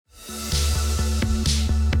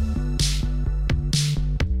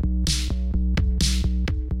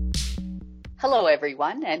Hello,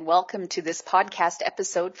 everyone, and welcome to this podcast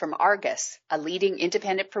episode from Argus, a leading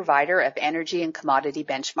independent provider of energy and commodity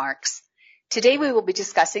benchmarks. Today, we will be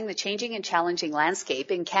discussing the changing and challenging landscape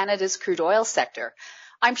in Canada's crude oil sector.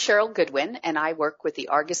 I'm Cheryl Goodwin, and I work with the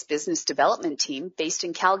Argus Business Development Team based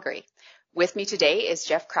in Calgary. With me today is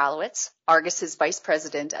Jeff Kralowetz, Argus's Vice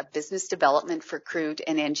President of Business Development for Crude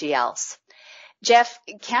and NGLs. Jeff,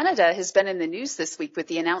 Canada has been in the news this week with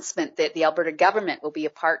the announcement that the Alberta government will be a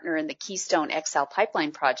partner in the Keystone XL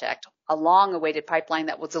pipeline project, a long-awaited pipeline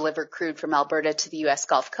that will deliver crude from Alberta to the U.S.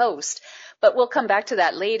 Gulf Coast. But we'll come back to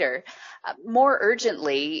that later. More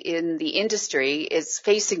urgently, in the industry is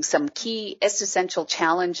facing some key existential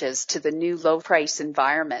challenges to the new low-price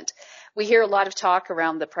environment. We hear a lot of talk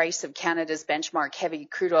around the price of Canada's benchmark heavy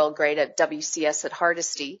crude oil grade at WCS at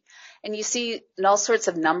Hardisty. And you see all sorts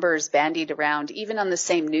of numbers bandied around, even on the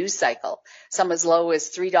same news cycle, some as low as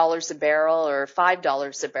 $3 a barrel or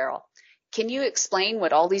 $5 a barrel. Can you explain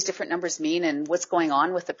what all these different numbers mean and what's going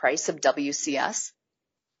on with the price of WCS?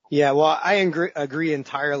 Yeah, well, I agree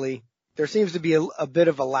entirely. There seems to be a bit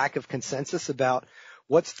of a lack of consensus about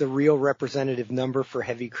what's the real representative number for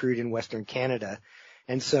heavy crude in Western Canada.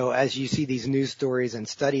 And so as you see these news stories and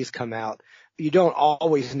studies come out, you don't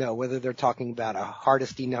always know whether they're talking about a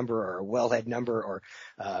Hardisty number or a wellhead number or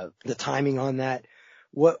the timing on that.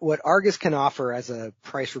 What Argus can offer as a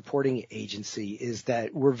price reporting agency is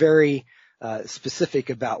that we're very specific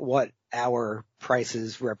about what our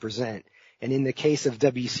prices represent. And in the case of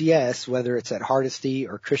WCS, whether it's at Hardisty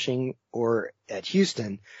or Cushing or at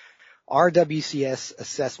Houston, our WCS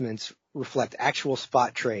assessments reflect actual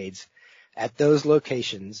spot trades at those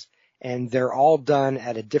locations, and they're all done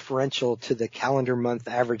at a differential to the calendar month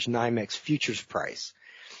average NYMEX futures price.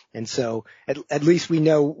 And so at least we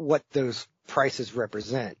know what those prices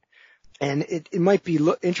represent. And it might be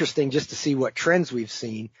interesting just to see what trends we've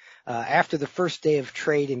seen. After the first day of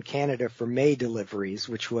trade in Canada for May deliveries,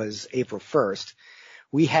 which was April 1st,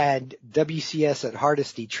 we had WCS at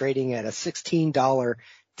Hardisty trading at a $16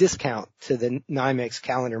 discount to the NYMEX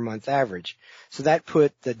calendar month average. So that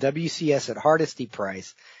put the WCS at Hardisty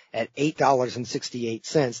price at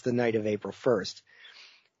 $8.68 the night of April 1st.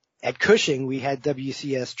 At Cushing, we had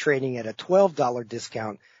WCS trading at a $12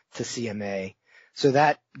 discount to CMA. So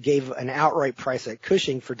that gave an outright price at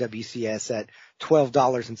Cushing for WCS at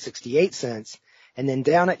 $12.68. And then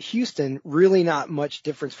down at Houston, really not much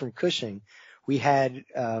difference from Cushing. We had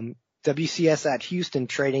WCS at Houston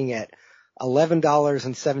trading at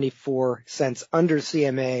 $11.74 under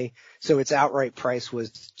CMA, so its outright price was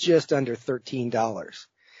just under $13.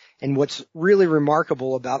 And what's really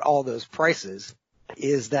remarkable about all those prices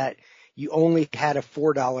is that you only had a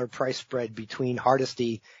 $4 price spread between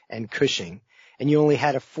Hardisty and Cushing, and you only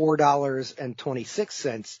had a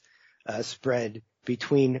 $4.26 spread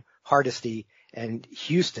between Hardisty and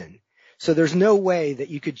Houston. So there's no way that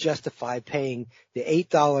you could justify paying the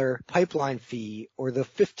 $8 pipeline fee or the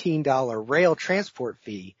 $15 rail transport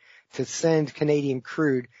fee to send Canadian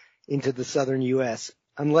crude into the southern U.S.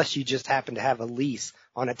 unless you just happen to have a lease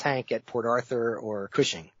on a tank at Port Arthur or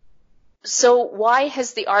Cushing. So why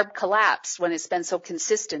has the ARB collapsed when it's been so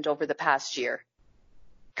consistent over the past year?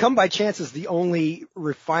 Come by Chance is the only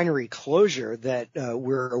refinery closure that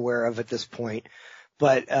we're aware of at this point.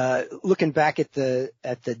 But looking back at the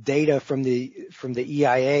data from the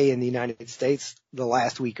EIA in the United States the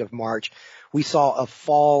last week of March, we saw a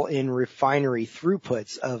fall in refinery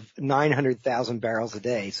throughputs of 900,000 barrels a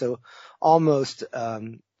day. So almost a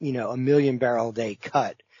million barrel a day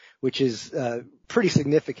cut, which is pretty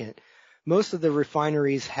significant. Most of the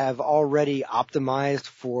refineries have already optimized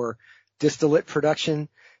for distillate production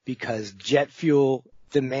because jet fuel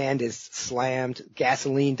demand is slammed,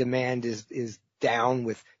 gasoline demand is down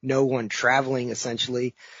with no one traveling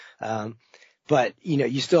essentially. But,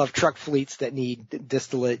 you still have truck fleets that need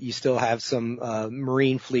distillate. You still have some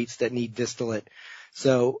marine fleets that need distillate.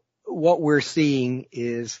 So what we're seeing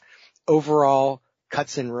is overall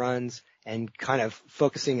cuts and runs and kind of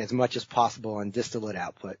focusing as much as possible on distillate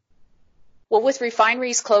output. Well, with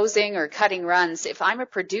refineries closing or cutting runs, if I'm a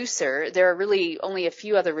producer, there are really only a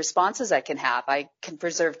few other responses I can have. I can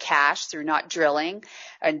preserve cash through not drilling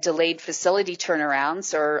and delayed facility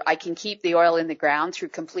turnarounds, or I can keep the oil in the ground through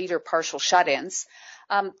complete or partial shut-ins.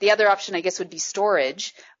 The other option, I guess, would be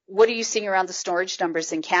storage. What are you seeing around the storage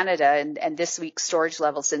numbers in Canada and this week's storage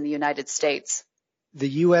levels in the United States? The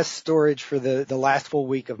U.S. storage for the last full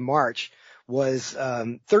week of March was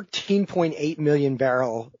 13.8 million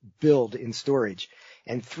barrel build in storage,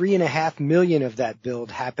 and 3.5 million of that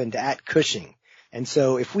build happened at Cushing. And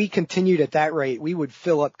so if we continued at that rate, we would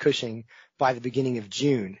fill up Cushing by the beginning of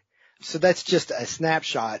June. So that's just a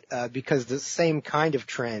snapshot, because the same kind of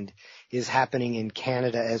trend is happening in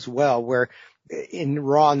Canada as well, where in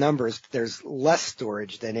raw numbers, there's less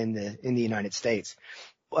storage than in the United States.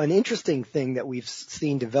 An interesting thing that we've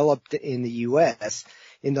seen developed in the U.S.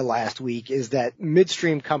 in the last week is that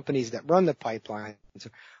midstream companies that run the pipelines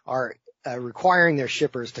are requiring their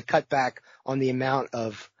shippers to cut back on the amount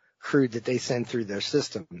of crude that they send through their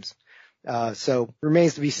systems. So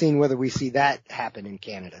remains to be seen whether we see that happen in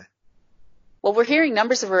Canada. Well, we're hearing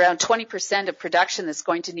numbers of around 20% of production that's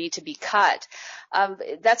going to need to be cut.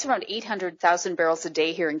 That's around 800,000 barrels a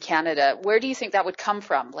day here in Canada. Where do you think that would come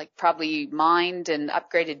from? Like probably mined and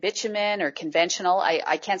upgraded bitumen or conventional?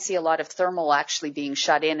 I can't see a lot of thermal actually being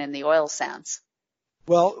shut in the oil sands.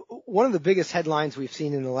 Well, one of the biggest headlines we've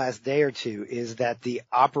seen in the last day or two is that the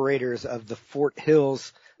operators of the Fort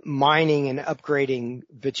Hills mining and upgrading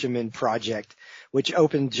bitumen project, which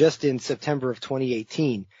opened just in September of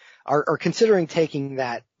 2018, are considering taking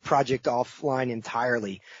that project offline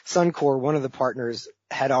entirely. Suncor, one of the partners,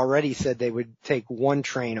 had already said they would take one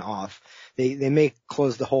train off. They may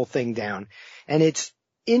close the whole thing down. And it's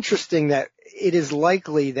interesting that it is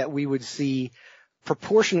likely that we would see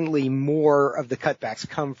proportionately more of the cutbacks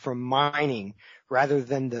come from mining rather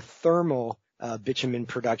than the thermal bitumen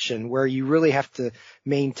production, where you really have to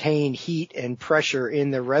maintain heat and pressure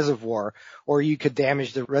in the reservoir, or you could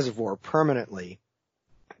damage the reservoir permanently.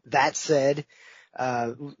 That said,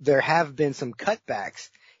 there have been some cutbacks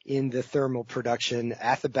in the thermal production.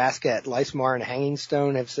 Athabasca at Lysmar and Hanging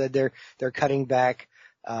Stone have said they're cutting back.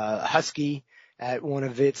 Husky at one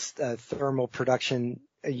of its thermal production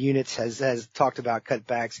units has talked about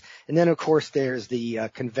cutbacks. And then, of course, there's the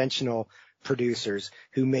conventional producers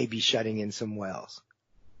who may be shutting in some wells.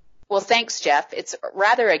 Well, thanks, Jeff. It's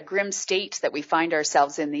rather a grim state that we find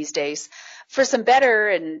ourselves in these days. For some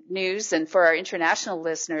better news and for our international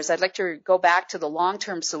listeners, I'd like to go back to the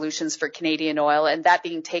long-term solutions for Canadian oil, and that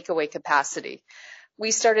being takeaway capacity.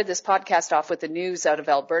 We started this podcast off with the news out of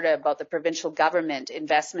Alberta about the provincial government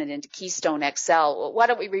investment into Keystone XL. Why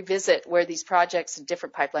don't we revisit where these projects and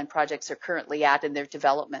different pipeline projects are currently at in their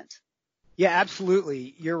development? Yeah,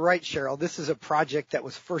 absolutely. You're right, Cheryl. This is a project that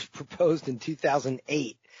was first proposed in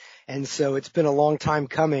 2008. And so it's been a long time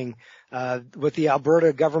coming. What the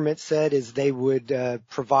Alberta government said is they would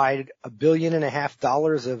provide $1.5 billion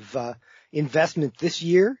of investment this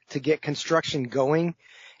year to get construction going,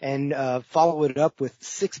 and follow it up with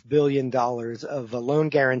 $6 billion of a loan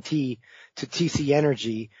guarantee to TC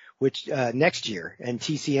Energy, which next year, and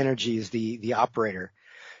TC Energy is the operator.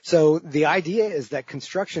 So the idea is that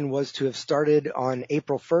construction was to have started on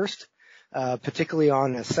April 1st. Particularly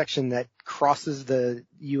on a section that crosses the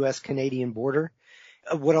U.S.-Canadian border.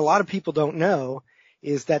 What a lot of people don't know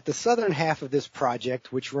is that the southern half of this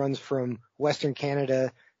project, which runs from Western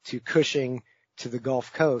Canada to Cushing to the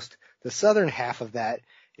Gulf Coast, the southern half of that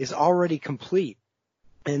is already complete.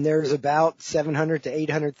 And there's about 700 to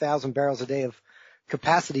 800,000 barrels a day of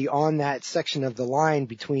capacity on that section of the line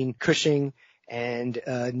between Cushing and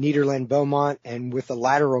Nederland Beaumont, and with a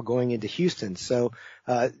lateral going into Houston. So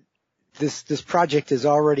This project is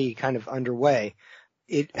already kind of underway.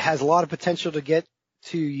 It has a lot of potential to get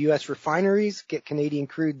to U.S. refineries, get Canadian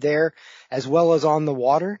crude there, as well as on the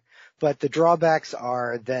water. But the drawbacks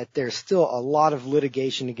are that there's still a lot of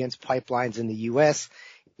litigation against pipelines in the U.S.,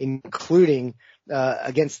 including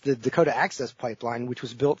against the Dakota Access Pipeline, which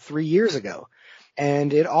was built 3 years ago.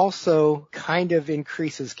 And it also kind of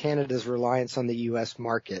increases Canada's reliance on the U.S.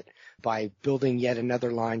 market by building yet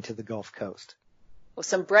another line to the Gulf Coast. Well,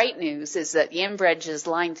 some bright news is that Enbridge's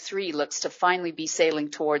Line 3 looks to finally be sailing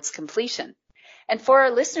towards completion. And for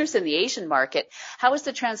our listeners in the Asian market, how is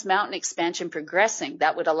the Trans Mountain expansion progressing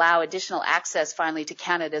that would allow additional access finally to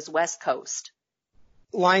Canada's west coast?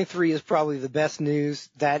 Line 3 is probably the best news.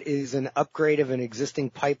 That is an upgrade of an existing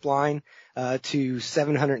pipeline to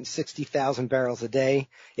 760,000 barrels a day.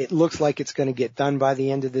 It looks like it's going to get done by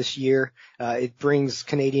the end of this year. It brings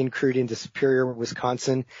Canadian crude into Superior,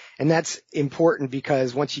 Wisconsin. And that's important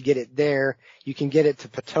because once you get it there, you can get it to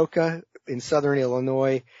Patoka in southern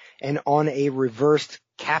Illinois and on a reversed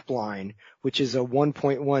cap line, which is a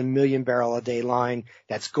 1.1 million barrel a day line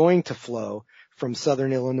that's going to flow from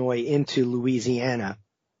southern Illinois into Louisiana.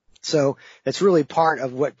 So that's really part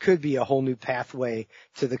of what could be a whole new pathway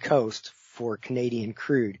to the coast for Canadian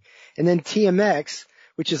crude. And then TMX,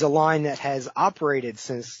 which is a line that has operated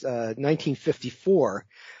since 1954,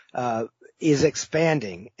 is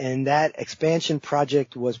expanding. And that expansion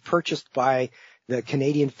project was purchased by the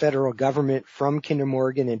Canadian federal government from Kinder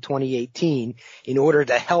Morgan in 2018 in order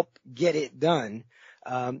to help get it done.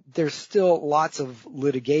 There's still lots of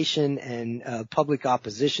litigation and public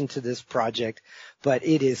opposition to this project, but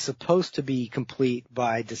it is supposed to be complete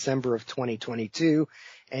by December of 2022.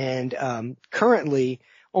 And currently,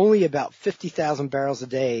 only about 50,000 barrels a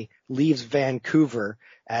day leaves Vancouver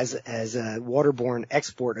as a waterborne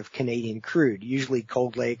export of Canadian crude, usually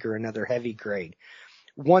Cold Lake or another heavy grade.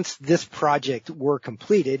 Once this project were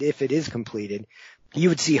completed, if it is completed, you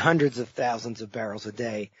would see hundreds of thousands of barrels a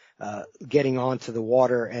day getting onto the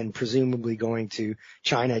water and presumably going to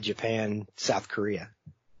China, Japan, South Korea.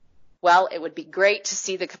 Well, it would be great to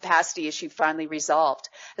see the capacity issue finally resolved,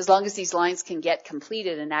 as long as these lines can get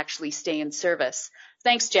completed and actually stay in service.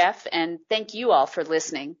 Thanks, Jeff, and thank you all for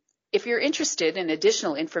listening. If you're interested in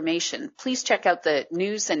additional information, please check out the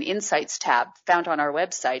News and Insights tab found on our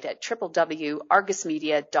website at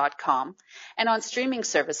www.argusmedia.com and on streaming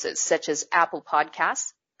services such as Apple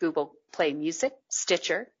Podcasts, Google Play Music,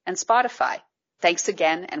 Stitcher, and Spotify. Thanks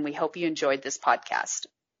again, and we hope you enjoyed this podcast.